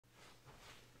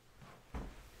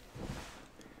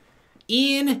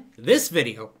In this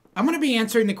video, I'm going to be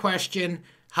answering the question,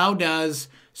 how does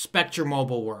Spectrum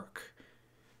Mobile work?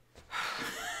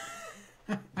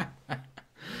 Oh,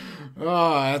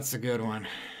 that's a good one.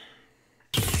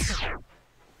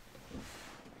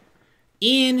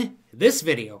 In this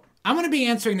video, I'm going to be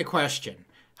answering the question,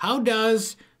 how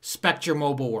does Spectrum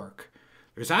Mobile work?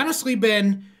 There's honestly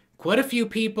been quite a few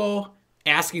people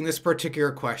asking this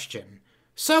particular question.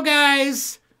 So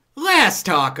guys, let's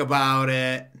talk about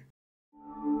it.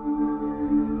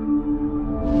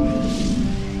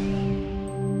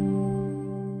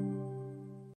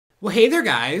 Well, hey there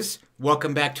guys.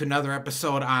 Welcome back to another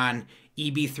episode on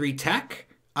EB3 Tech.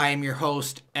 I am your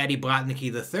host, Eddie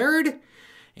Blotnicki III,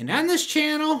 and on this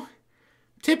channel,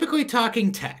 typically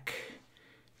talking tech.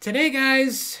 Today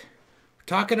guys, we're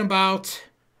talking about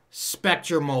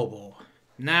Spectrum Mobile.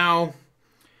 Now,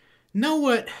 know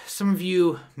what some of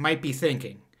you might be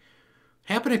thinking.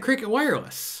 Happened to Cricket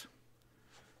Wireless.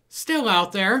 Still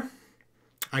out there.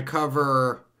 I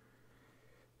cover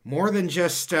more than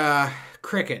just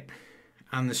Cricket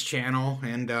on this channel,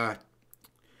 and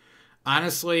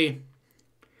honestly,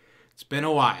 it's been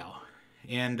a while.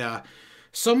 And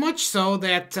so much so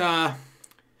that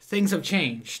things have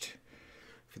changed.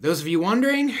 For those of you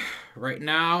wondering, right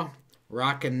now,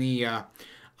 rocking the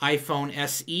iPhone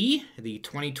SE, the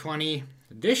 2020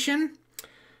 edition.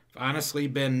 I've honestly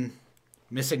been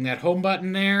missing that home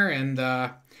button there, and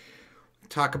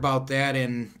talk about that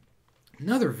in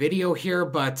another video here,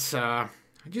 but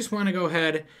I just want to go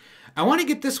ahead. I want to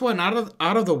get this one out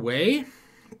of the way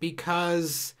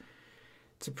because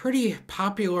it's a pretty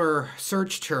popular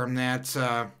search term that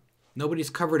nobody's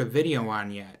covered a video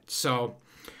on yet. So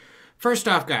first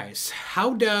off, guys,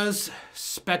 how does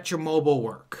Spectrum Mobile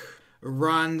work? It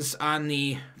runs on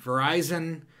the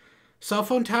Verizon cell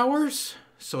phone towers.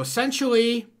 So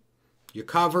essentially, you're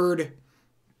covered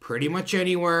pretty much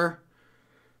anywhere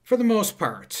for the most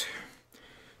part.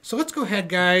 So let's go ahead,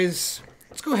 guys.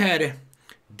 Let's go ahead,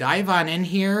 dive on in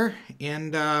here,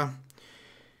 and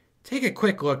take a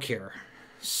quick look here.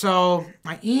 So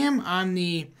I am on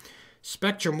the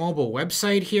Spectrum Mobile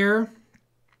website here,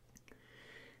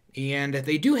 and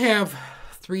they do have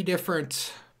three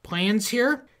different plans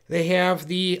here. They have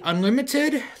the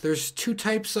unlimited. There's two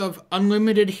types of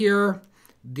unlimited here.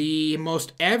 The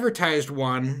most advertised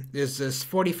one is this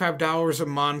 $45 a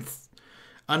month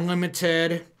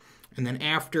unlimited, and then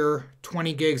after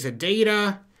 20 gigs of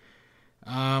data,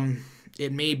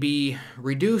 it may be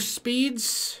reduced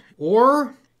speeds,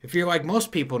 or if you're like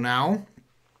most people now,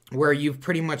 where you've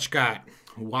pretty much got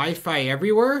Wi-Fi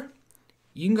everywhere,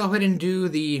 you can go ahead and do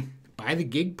the buy the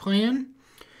gig plan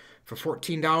for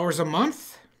 $14 a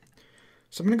month.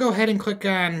 So I'm going to go ahead and click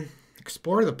on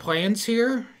explore the plans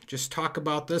here, just talk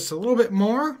about this a little bit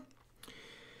more.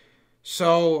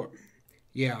 So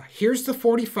yeah, here's the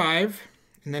 45,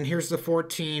 and then here's the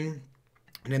 14,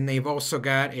 and then they've also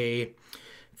got a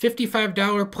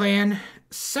 $55 plan.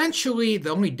 Essentially, the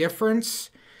only difference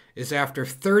is after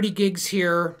 30 gigs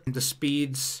here, the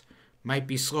speeds might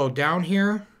be slowed down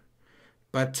here,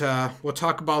 but we'll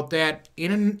talk about that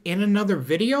in another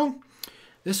video.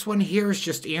 This one here is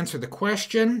just to answer the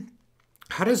question,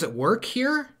 how does it work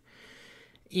here?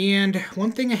 And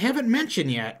one thing I haven't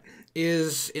mentioned yet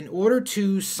is in order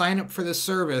to sign up for this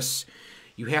service,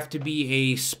 you have to be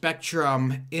a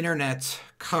Spectrum Internet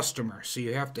customer. So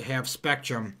you have to have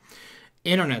Spectrum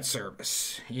Internet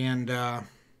service, and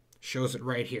shows it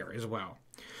right here as well.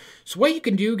 So what you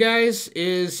can do, guys,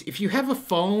 is if you have a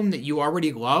phone that you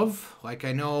already love, like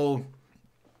I know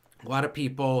a lot of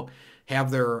people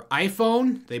have their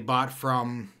iPhone they bought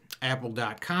from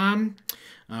Apple.com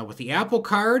with the Apple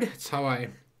card. That's how I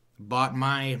bought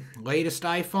my latest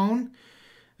iPhone.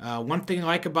 One thing I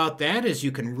like about that is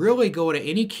you can really go to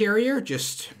any carrier,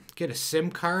 just get a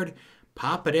SIM card,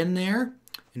 pop it in there,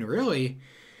 and really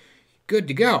good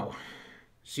to go.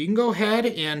 So you can go ahead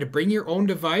and bring your own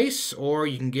device, or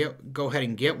you can go ahead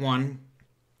and get one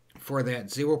for that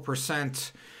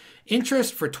 0%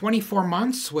 interest for 24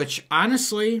 months, which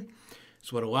honestly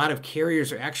is what a lot of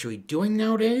carriers are actually doing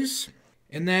nowadays.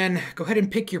 And then go ahead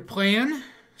and pick your plan.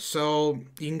 So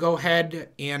you can go ahead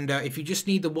and if you just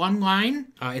need the one line,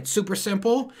 it's super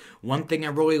simple. One thing I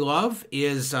really love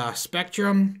is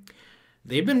Spectrum.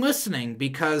 They've been listening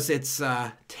because it's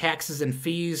taxes and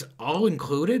fees all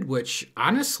included, which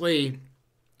honestly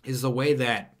is the way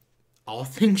that all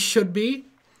things should be.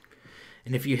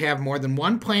 And if you have more than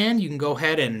one plan, you can go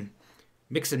ahead and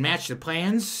mix and match the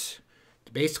plans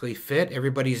to basically fit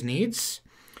everybody's needs.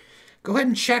 Go ahead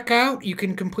and check out. You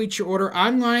can complete your order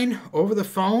online, over the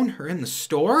phone, or in the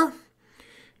store.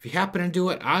 If you happen to do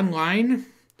it online,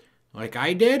 like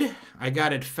I did. I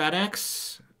got it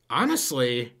FedEx.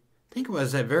 Honestly, I think it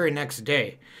was that very next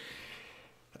day.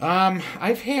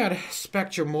 I've had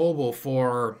Spectrum Mobile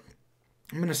for,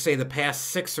 I'm going to say, the past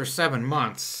 6 or 7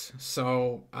 months.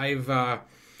 So I've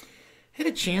had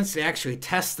a chance to actually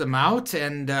test them out,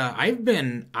 and I've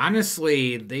been,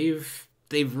 honestly, they've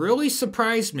really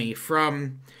surprised me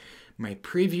from my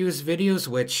previous videos,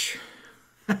 which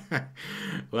a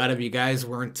lot of you guys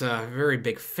weren't very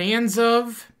big fans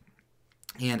of,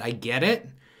 and I get it.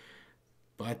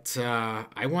 But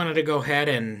I wanted to go ahead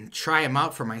and try them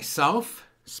out for myself,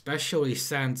 especially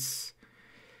since,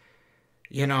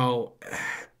 you know,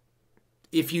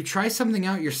 if you try something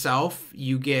out yourself,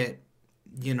 you get,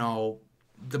 you know,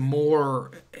 the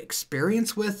more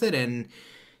experience with it, and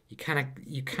you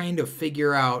kind of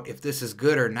figure out if this is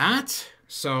good or not.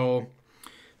 So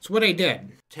it's what I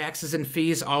did. Taxes and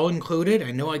fees all included.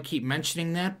 I know I keep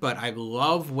mentioning that, but I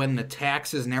love when the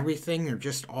taxes and everything are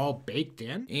just all baked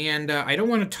in. And I don't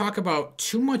want to talk about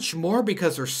too much more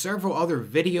because there's several other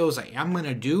videos I am going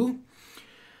to do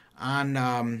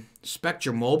on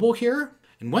Spectrum Mobile here.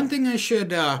 And one thing I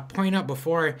should point out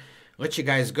before I let you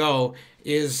guys go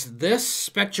is this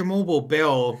Spectrum Mobile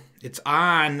bill, it's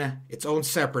on its own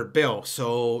separate bill,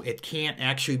 so it can't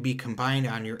actually be combined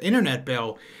on your internet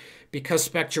bill. Because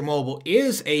Spectrum Mobile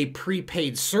is a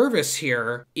prepaid service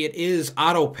here, it is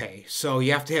auto pay. So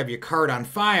you have to have your card on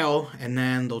file, and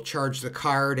then they'll charge the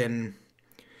card, and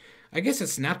I guess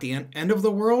it's not the end of the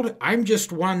world. I'm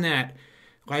just one that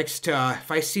likes to,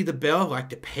 if I see the bill, I like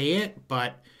to pay it,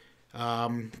 but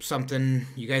something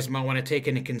you guys might want to take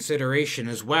into consideration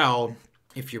as well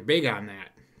if you're big on that.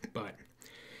 But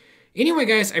anyway,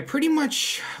 guys, I pretty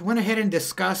much went ahead and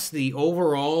discussed the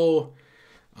overall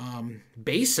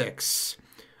basics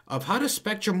of how does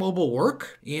Spectrum Mobile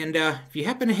work. And if you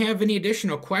happen to have any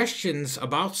additional questions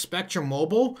about Spectrum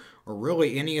Mobile or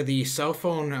really any of the cell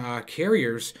phone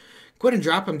carriers, go ahead and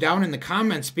drop them down in the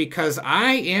comments, because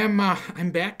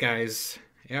I'm back, guys,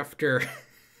 after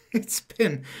it's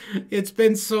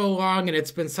been so long and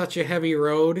it's been such a heavy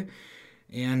road.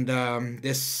 And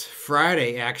this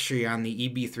Friday, actually, on the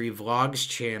EB3 Vlogs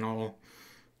channel,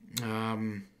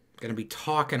 going to be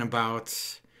talking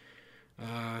about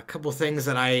a couple things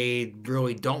that I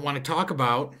really don't want to talk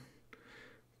about.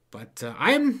 But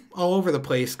I'm all over the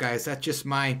place, guys. That's just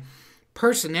my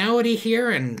personality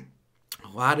here, and a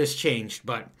lot has changed.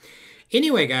 But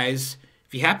anyway, guys,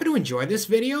 if you happen to enjoy this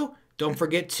video, don't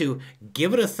forget to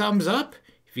give it a thumbs up.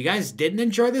 If you guys didn't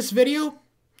enjoy this video,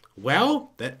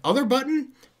 well, that other button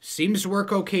seems to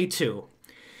work okay too.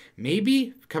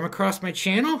 Maybe come across my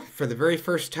channel for the very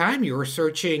first time, you were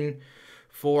searching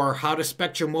for how does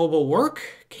Spectrum Mobile work,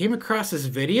 came across this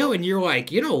video, and you're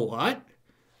like, you know what?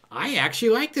 I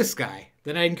actually like this guy.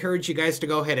 Then I encourage you guys to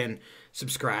go ahead and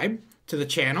subscribe to the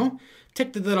channel,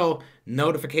 tick the little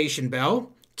notification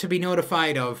bell to be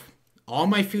notified of all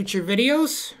my future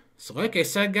videos. So like I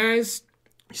said, guys,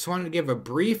 just wanted to give a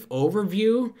brief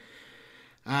overview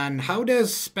on how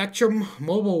does Spectrum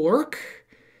Mobile work,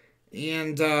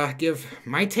 and give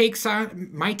my take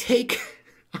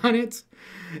on it.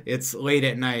 It's late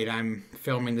at night. I'm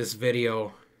filming this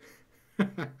video.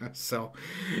 So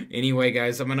anyway,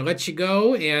 guys, I'm going to let you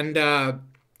go. And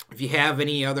if you have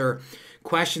any other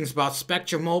questions about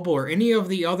Spectrum Mobile or any of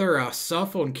the other cell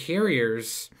phone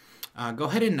carriers, go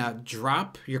ahead and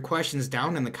drop your questions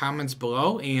down in the comments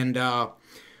below, and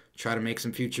try to make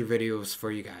some future videos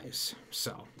for you guys.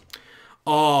 So,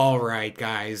 all right,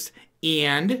 guys,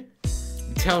 and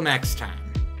until next time.